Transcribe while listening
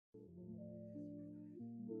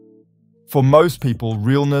For most people,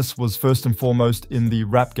 realness was first and foremost in the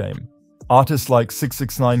rap game. Artists like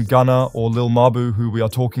 6ix9ine, Gunna, or Lil Mabu, who we are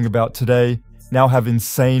talking about today, now have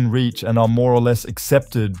insane reach and are more or less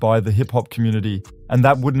accepted by the hip-hop community, and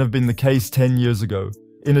that wouldn't have been the case 10 years ago.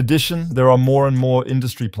 In addition, there are more and more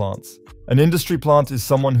industry plants. An industry plant is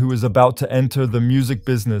someone who is about to enter the music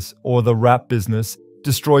business or the rap business,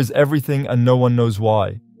 destroys everything and no one knows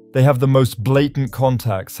why. They have the most blatant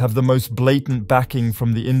contacts, have the most blatant backing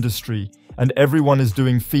from the industry, and everyone is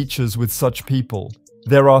doing features with such people.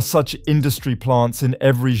 There are such industry plants in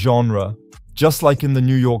every genre, just like in the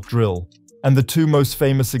New York drill. And the two most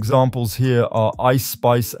famous examples here are Ice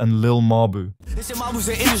Spice and Lil Mabu. Mabu's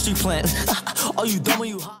an industry plant. Are you dumb or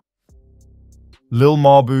you hot? Lil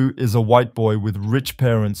Mabu is a white boy with rich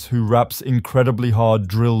parents who raps incredibly hard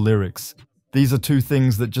drill lyrics. These are two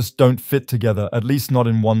things that just don't fit together, at least not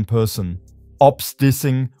in one person. Ops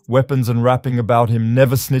dissing, weapons and rapping about him,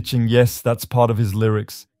 never snitching, yes, that's part of his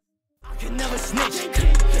lyrics. I can never snitch.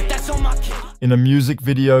 That's on my kid. In a music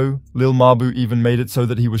video, Lil Mabu even made it so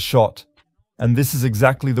that he was shot. And this is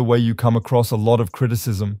exactly the way you come across a lot of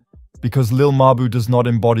criticism, because Lil Mabu does not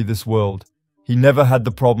embody this world. He never had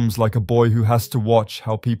the problems like a boy who has to watch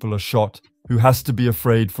how people are shot, who has to be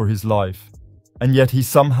afraid for his life. And yet he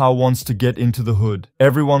somehow wants to get into the hood.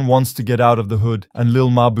 Everyone wants to get out of the hood, and Lil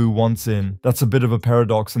Mabu wants in. That's a bit of a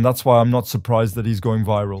paradox, and that's why I'm not surprised that he's going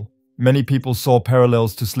viral. Many people saw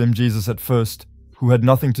parallels to Slim Jesus at first, who had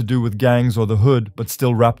nothing to do with gangs or the hood, but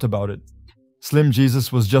still rapped about it. Slim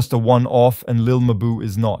Jesus was just a one-off, and Lil Mabu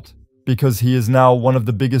is not. Because he is now one of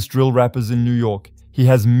the biggest drill rappers in New York. He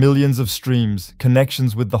has millions of streams,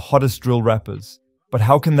 connections with the hottest drill rappers. But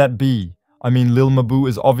how can that be? I mean, Lil Mabu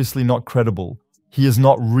is obviously not credible. He is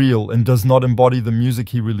not real and does not embody the music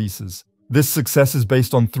he releases. This success is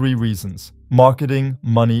based on 3 reasons: marketing,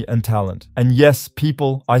 money, and talent. And yes,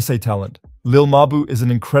 people, I say talent. Lil Mabu is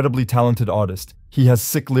an incredibly talented artist. He has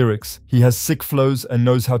sick lyrics, he has sick flows, and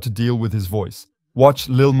knows how to deal with his voice. Watch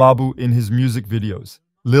Lil Mabu in his music videos.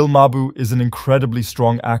 Lil Mabu is an incredibly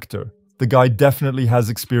strong actor. The guy definitely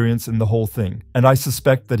has experience in the whole thing, and I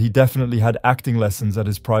suspect that he definitely had acting lessons at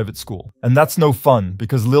his private school. And that's no fun,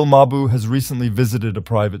 because Lil Mabu has recently visited a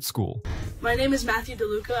private school. My name is Matthew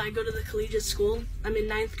DeLuca. I go to the collegiate school. I'm in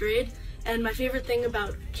 9th grade, and my favorite thing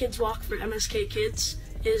about Kids Walk for MSK Kids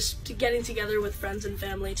is getting together with friends and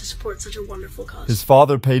family to support such a wonderful cause. His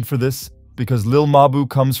father paid for this, because Lil Mabu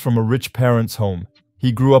comes from a rich parent's home.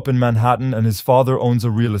 He grew up in Manhattan, and his father owns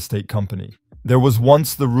a real estate company. There was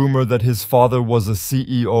once the rumor that his father was a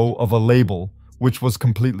CEO of a label, which was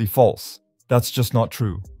completely false. That's just not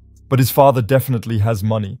true. But his father definitely has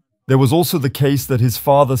money. There was also the case that his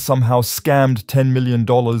father somehow scammed $10 million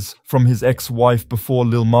from his ex-wife before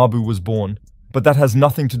Lil Mabu was born. But that has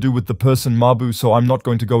nothing to do with the person Mabu, so I'm not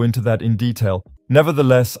going to go into that in detail.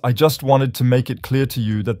 Nevertheless, I just wanted to make it clear to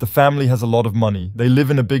you that the family has a lot of money. They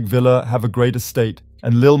live in a big villa, have a great estate,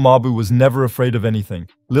 and Lil Mabu was never afraid of anything.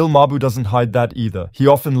 Lil Mabu doesn't hide that either. He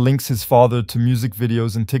often links his father to music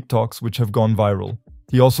videos and TikToks which have gone viral.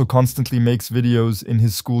 He also constantly makes videos in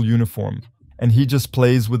his school uniform. And he just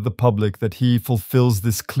plays with the public that he fulfills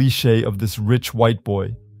this cliche of this rich white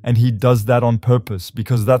boy. And he does that on purpose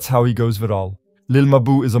because that's how he goes viral. Lil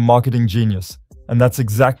Mabu is a marketing genius, and that's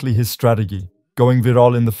exactly his strategy, going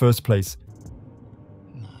viral in the first place.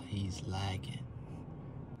 Nah, he's lagging.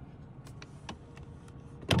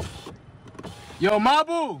 Yo,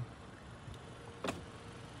 Mabu!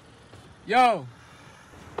 Yo!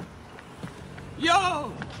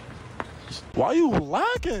 Yo! Why you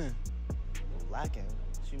lacking? Lacking?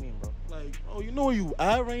 What you mean, bro? Like, oh, you know where you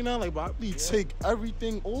at right now? Like, bro, I need to take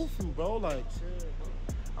everything off you, bro. Like,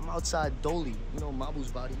 I'm outside Dolly. You know Mabu's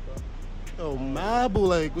body, bro. yo, Mabu,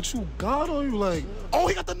 like, what you got on you? Like, oh,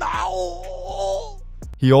 he got the now.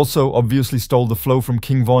 He also obviously stole the flow from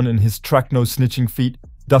King Von in his track No Snitching feat,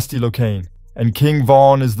 Dusty Locane. And King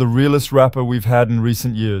Von is the realest rapper we've had in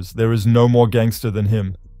recent years. There is no more gangster than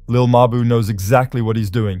him. Lil Mabu knows exactly what he's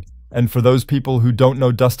doing. And for those people who don't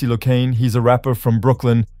know Dusty Locane, he's a rapper from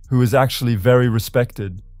Brooklyn who is actually very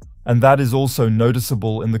respected. And that is also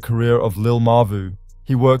noticeable in the career of Lil Mabu.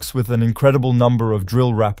 He works with an incredible number of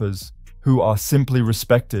drill rappers who are simply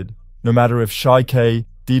respected, no matter if Shy K,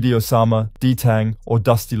 Didi Osama, D-Tang, or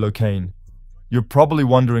Dusty Locane. You're probably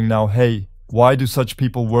wondering now, hey, why do such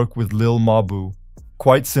people work with Lil Mabu?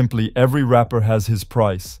 Quite simply, every rapper has his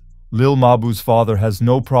price. Lil Mabu's father has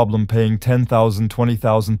no problem paying $10,000,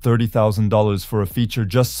 $20,000, $30,000 for a feature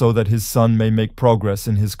just so that his son may make progress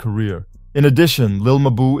in his career. In addition, Lil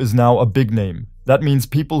Mabu is now a big name. That means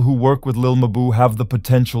people who work with Lil Mabu have the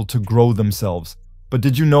potential to grow themselves. But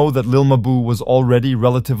did you know that Lil Mabu was already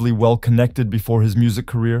relatively well connected before his music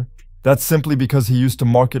career? That's simply because he used to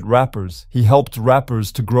market rappers. He helped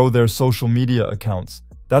rappers to grow their social media accounts.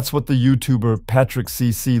 That's what the YouTuber Patrick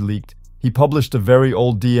CC leaked. He published a very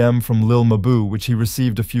old DM from Lil Mabu, which he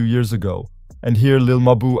received a few years ago. And here Lil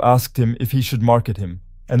Mabu asked him if he should market him.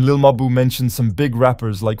 And Lil Mabu mentioned some big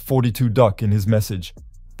rappers like 42 Duck in his message.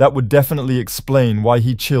 That would definitely explain why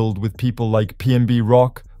he chilled with people like PNB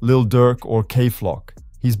Rock, Lil Durk, or K-Flock.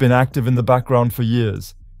 He's been active in the background for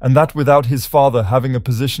years, and that without his father having a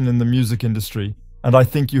position in the music industry. And I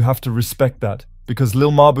think you have to respect that, because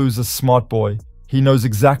Lil Mabu's a smart boy. He knows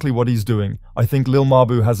exactly what he's doing. I think Lil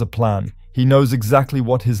Mabu has a plan. He knows exactly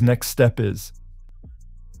what his next step is.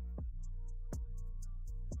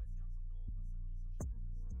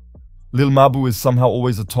 Lil Mabu is somehow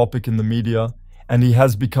always a topic in the media, and he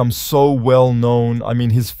has become so well known. I mean,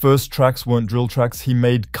 his first tracks weren't drill tracks. He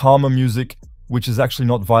made calmer music, which is actually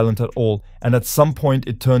not violent at all, and at some point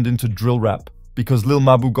it turned into drill rap, because Lil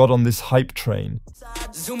Mabu got on this hype train.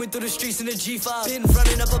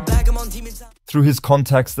 Through his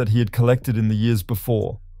contacts that he had collected in the years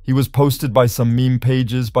before. He was posted by some meme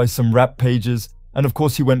pages, by some rap pages, and of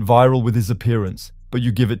course he went viral with his appearance, but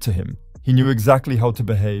you give it to him. He knew exactly how to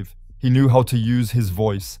behave. He knew how to use his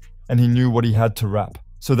voice, and he knew what he had to rap,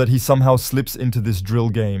 so that he somehow slips into this drill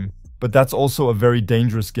game. But that's also a very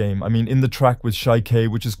dangerous game. I mean, in the track with Shy K,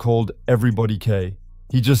 which is called Everybody K,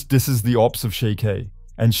 he just disses the ops of Shay K,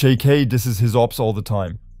 and Shay K disses his ops all the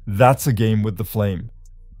time. That's a game with the flame.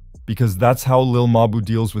 Because that's how Lil Mabu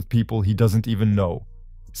deals with people he doesn't even know.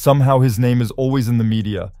 Somehow his name is always in the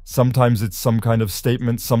media. Sometimes it's some kind of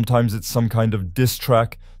statement, sometimes it's some kind of diss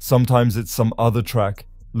track, sometimes it's some other track.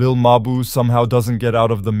 Lil Mabu somehow doesn't get out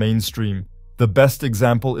of the mainstream. The best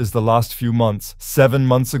example is the last few months. 7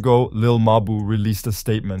 months ago, Lil Mabu released a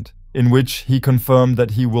statement in which he confirmed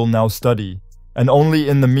that he will now study, and only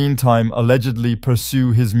in the meantime allegedly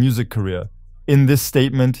pursue his music career. In this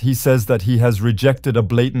statement, he says that he has rejected a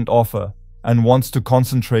blatant offer and wants to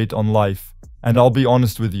concentrate on life. And I'll be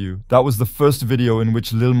honest with you, that was the first video in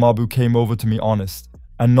which Lil Mabu came over to me honest,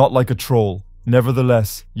 and not like a troll.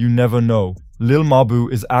 Nevertheless, you never know. Lil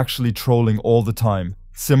Mabu is actually trolling all the time,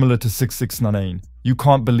 similar to 6ix9ine. You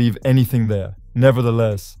can't believe anything there.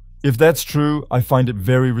 Nevertheless, if that's true, I find it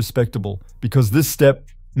very respectable, because this step,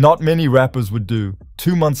 not many rappers would do.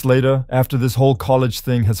 2 months later, after this whole college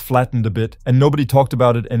thing has flattened a bit and nobody talked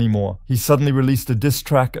about it anymore, he suddenly released a diss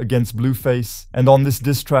track against Blueface, and on this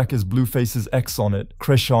diss track is Blueface's ex on it,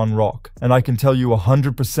 Krishan Rock. And I can tell you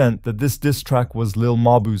 100% that this diss track was Lil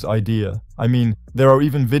Mabu's idea. I mean, there are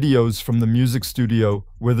even videos from the music studio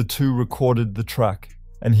where the two recorded the track.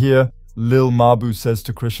 And here, Lil Mabu says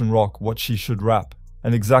to Krishan Rock what she should rap.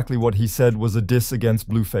 And exactly what he said was a diss against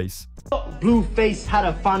Blueface. Blueface had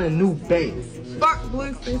to find a new base. Fuck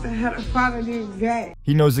Blueface, I had to find a new base.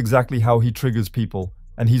 He knows exactly how he triggers people,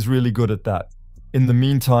 and he's really good at that. In the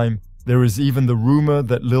meantime, there is even the rumor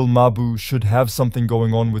that Lil Mabu should have something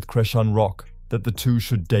going on with Krishan Rock, that the two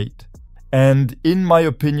should date. And in my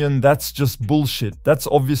opinion, that's just bullshit. That's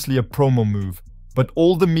obviously a promo move. But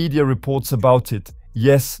all the media reports about it.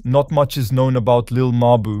 Yes, not much is known about Lil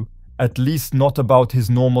Mabu, at least not about his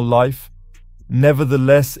normal life.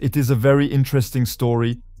 Nevertheless, it is a very interesting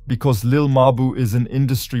story because Lil Mabu is an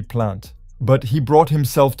industry plant. But he brought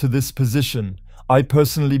himself to this position. I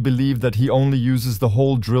personally believe that he only uses the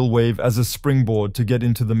whole drill wave as a springboard to get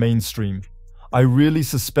into the mainstream. I really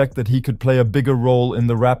suspect that he could play a bigger role in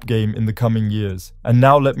the rap game in the coming years. And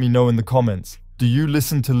now let me know in the comments, do you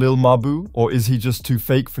listen to Lil Mabu or is he just too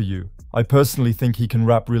fake for you? I personally think he can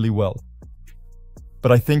rap really well.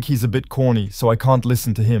 But I think he's a bit corny, so I can't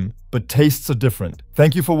listen to him. But tastes are different.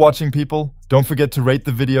 Thank you for watching, people. Don't forget to rate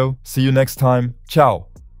the video. See you next time. Ciao.